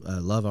to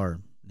love our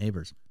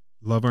neighbors.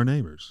 Love our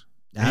neighbors.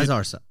 As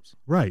ourselves.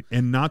 Right.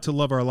 And not to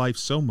love our life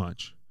so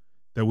much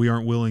that we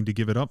aren't willing to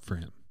give it up for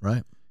him.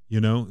 Right.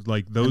 You know,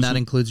 like those. And that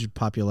includes your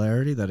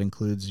popularity. That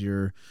includes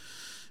your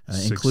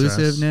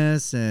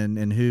inclusiveness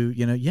and who,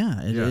 you know,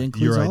 it includes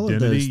your all identity. of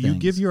those things. You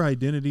give your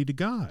identity to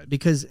God.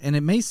 Because, and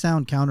it may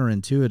sound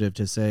counterintuitive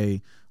to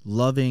say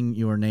loving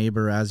your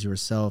neighbor as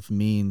yourself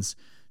means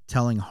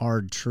telling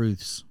hard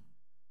truths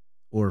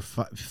or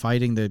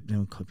fighting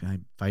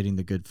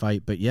the good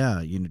fight. But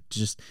yeah, you know,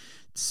 just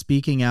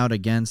speaking out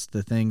against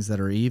the things that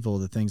are evil,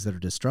 the things that are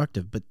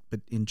destructive. But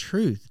in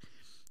truth,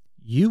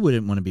 you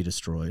wouldn't want to be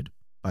destroyed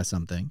by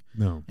something.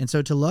 No. And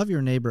so to love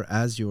your neighbor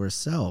as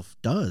yourself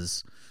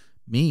does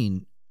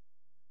mean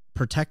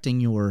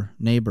protecting your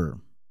neighbor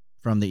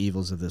from the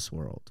evils of this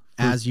world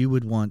as you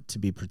would want to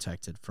be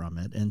protected from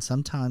it. And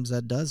sometimes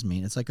that does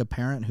mean it's like a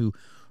parent who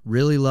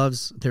really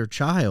loves their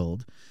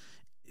child,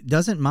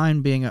 doesn't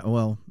mind being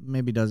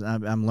maybe does.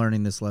 I'm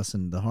learning this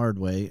lesson the hard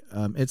way.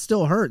 It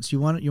still hurts. You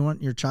want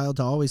your child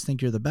to always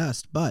think you're the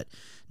best, but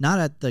not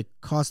at the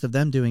cost of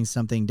them doing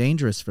something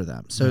dangerous for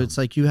them. So it's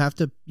like you have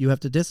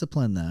to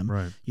discipline them.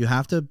 Right. You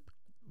have to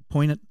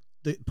point out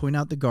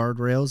the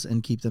guardrails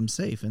and keep them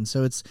safe. And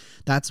so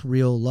that's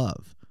real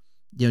love.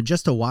 You know,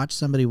 just to watch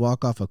somebody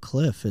walk off a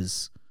cliff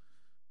is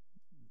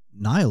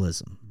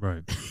nihilism.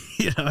 Right.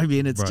 You know, I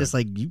mean, it's just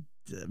like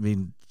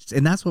and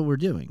that's what we're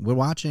doing. We're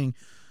watching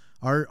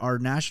our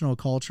national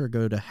culture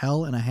go to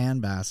hell in a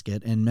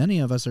handbasket, and many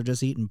of us are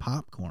just eating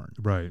popcorn.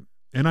 Right.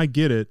 And I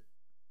get it.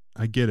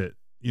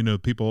 You know,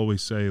 people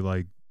always say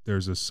like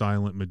there's a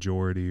silent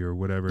majority or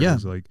whatever. Yeah. It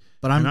is like,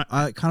 but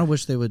I kind of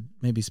wish they would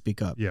maybe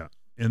speak up. Yeah.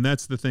 And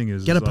that's the thing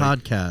is get a like,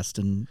 podcast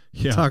and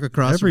talk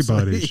across.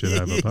 Everybody should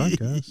have a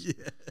podcast.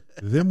 Yeah.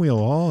 Then we'll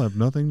all have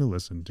nothing to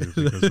listen to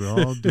because we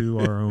all do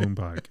our own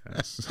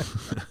podcasts.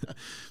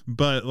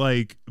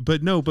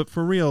 but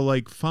for real,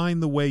 like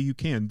find the way you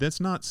can.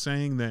 That's not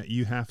saying that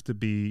you have to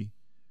be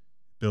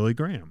Billy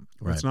Graham.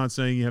 Right. It's not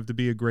saying you have to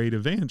be a great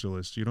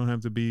evangelist. You don't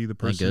have to be the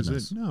person.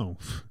 No,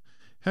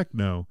 heck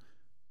no.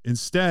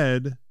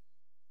 Instead,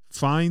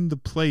 find the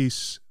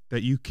place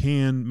that you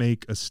can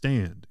make a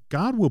stand.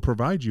 God will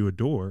provide you a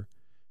door,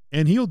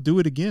 and he'll do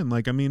it again.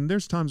 Like, I mean,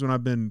 there's times when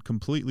I've been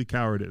completely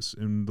cowardice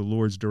in the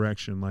Lord's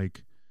direction.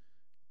 Like,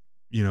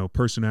 you know, a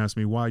person asked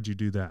me, why'd you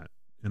do that?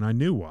 And I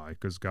knew why,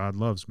 because God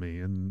loves me,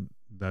 and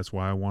that's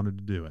why I wanted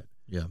to do it.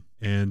 Yeah.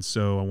 And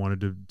so I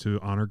wanted to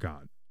honor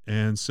God.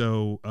 And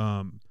so,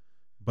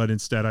 but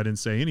instead I didn't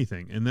say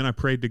anything. And then I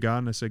prayed to God,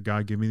 and I said,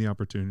 God, give me the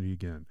opportunity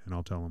again, and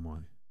I'll tell him why.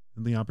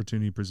 And the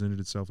opportunity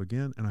presented itself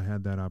again, and I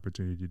had that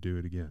opportunity to do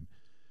it again.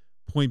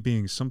 Point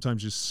being,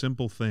 sometimes just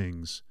simple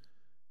things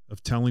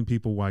of telling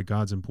people why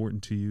God's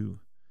important to you,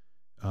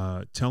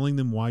 telling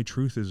them why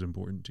truth is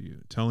important to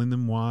you, telling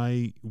them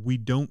why we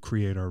don't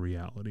create our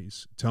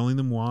realities, telling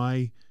them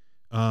why,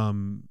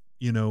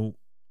 you know,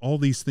 all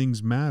these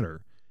things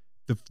matter.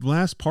 The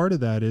last part of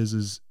that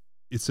is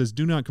it says,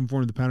 do not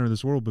conform to the pattern of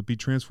this world, but be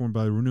transformed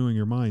by renewing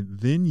your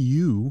mind. Then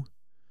you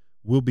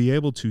will be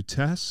able to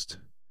test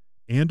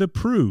and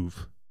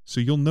approve, so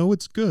you'll know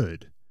it's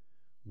good,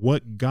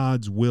 what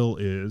God's will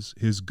is,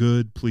 his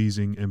good,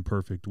 pleasing, and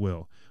perfect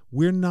will.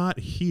 We're not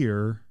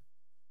here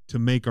to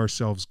make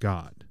ourselves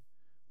God.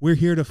 We're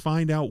here to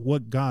find out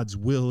what God's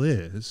will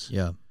is,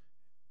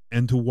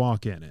 and to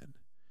walk in it.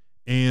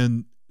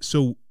 And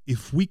so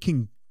if we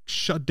can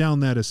shut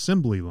down that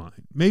assembly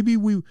line, maybe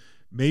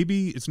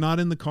it's not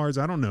in the cards.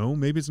 I don't know.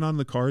 Maybe it's not in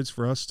the cards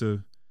for us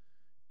to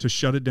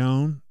shut it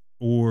down,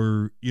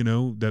 or, you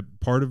know,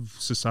 that part of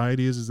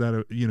society is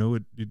that, you know,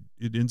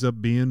 it ends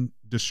up being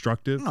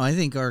destructive. No, I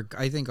think our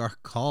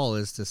call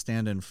is to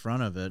stand in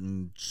front of it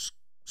and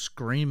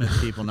scream at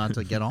people not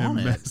to get on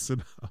mess it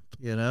up.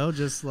 You know,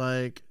 just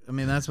like,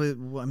 that's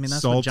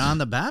what John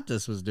the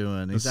Baptist was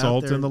doing. The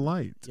salt and the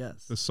light.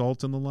 Yes. The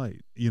salt and the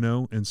light, you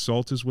know, and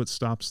salt is what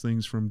stops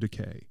things from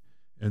decay.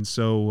 And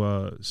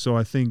so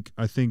I think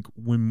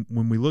when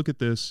we look at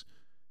this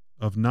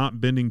of not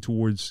bending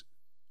towards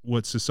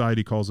what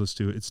society calls us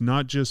to, it's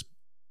not just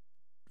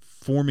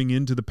forming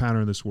into the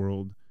pattern of this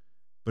world,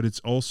 but it's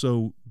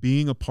also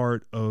being a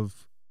part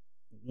of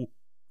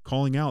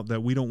calling out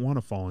that we don't want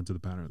to fall into the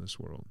pattern of this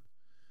world.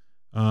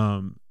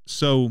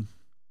 So,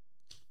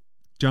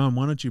 John,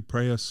 why don't you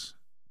pray us?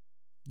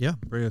 Yeah,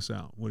 pray us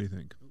out. What do you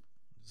think?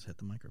 Just hit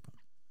the microphone.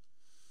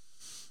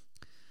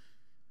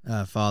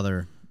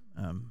 Father,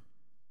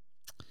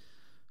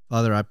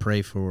 I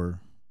pray for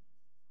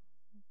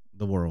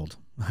the world.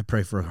 I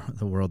pray for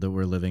the world that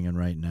we're living in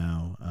right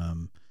now.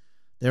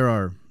 There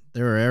are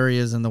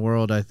areas in the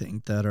world, I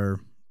think, that are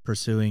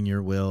pursuing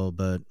your will,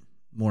 but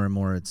more and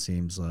more it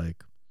seems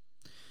like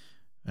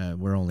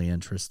we're only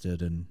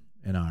interested in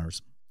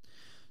ours.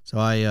 So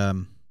I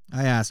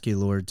ask you,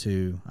 Lord,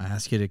 I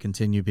ask you to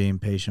continue being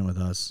patient with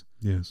us.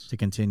 Yes. To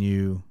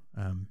continue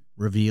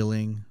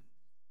revealing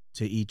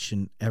to each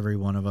and every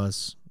one of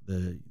us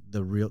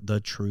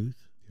the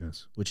truth.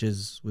 Yes. Which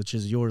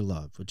is your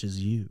love, which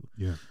is you.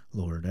 Yeah.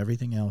 Lord.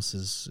 Everything else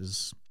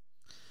is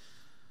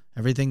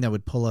everything that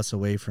would pull us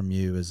away from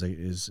you is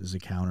a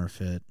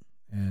counterfeit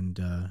and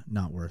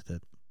not worth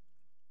it.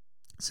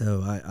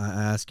 So I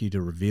ask you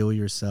to reveal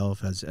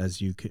yourself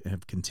as you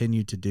have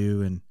continued to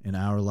do in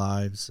our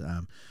lives.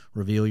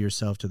 Reveal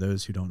yourself to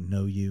those who don't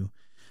know you.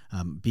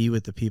 Be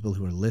with the people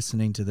who are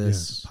listening to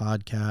this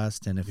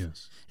podcast, and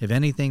if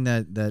anything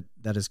that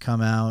has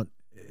come out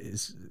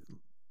is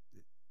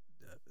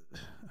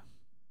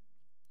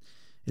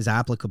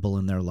applicable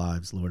in their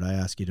lives, Lord, I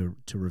ask you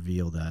to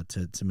reveal that,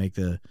 to make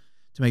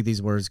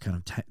these words kind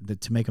of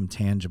to make them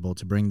tangible,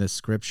 to bring the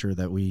scripture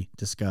that we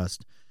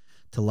discussed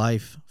to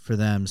life for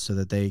them, so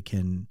that they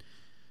can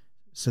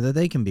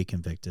be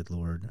convicted,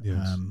 Lord.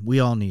 Yes.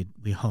 We all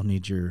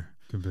need your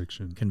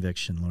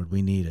conviction, Lord.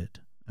 We need it.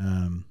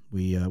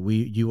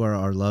 You are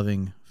our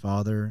loving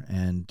Father,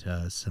 and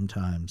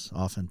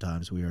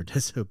oftentimes we are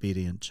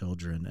disobedient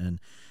children,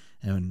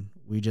 and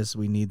we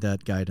need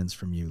that guidance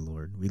from you,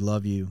 Lord. We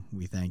love you.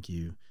 We thank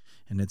you.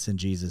 And it's in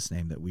Jesus'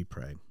 name that we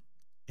pray.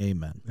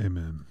 Amen.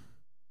 Amen.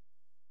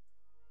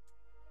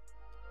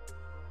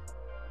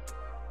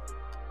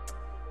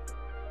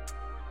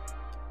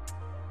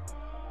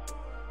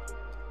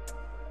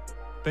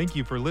 Thank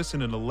you for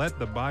listening to Let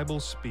the Bible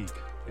Speak.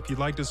 If you'd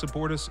like to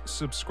support us,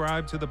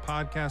 subscribe to the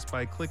podcast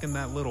by clicking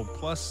that little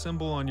plus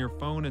symbol on your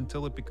phone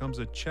until it becomes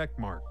a check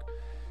mark.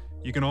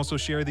 You can also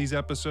share these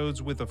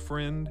episodes with a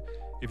friend.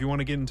 If you want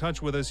to get in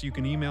touch with us, you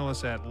can email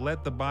us at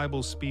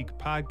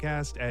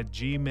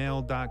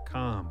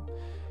letthebiblespeakpodcast@gmail.com.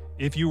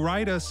 If you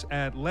write us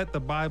at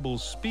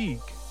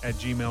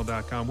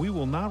letthebiblespeak@gmail.com, we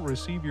will not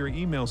receive your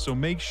email, so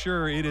make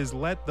sure it is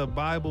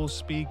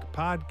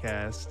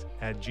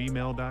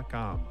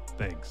letthebiblespeakpodcast@gmail.com.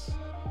 Thanks.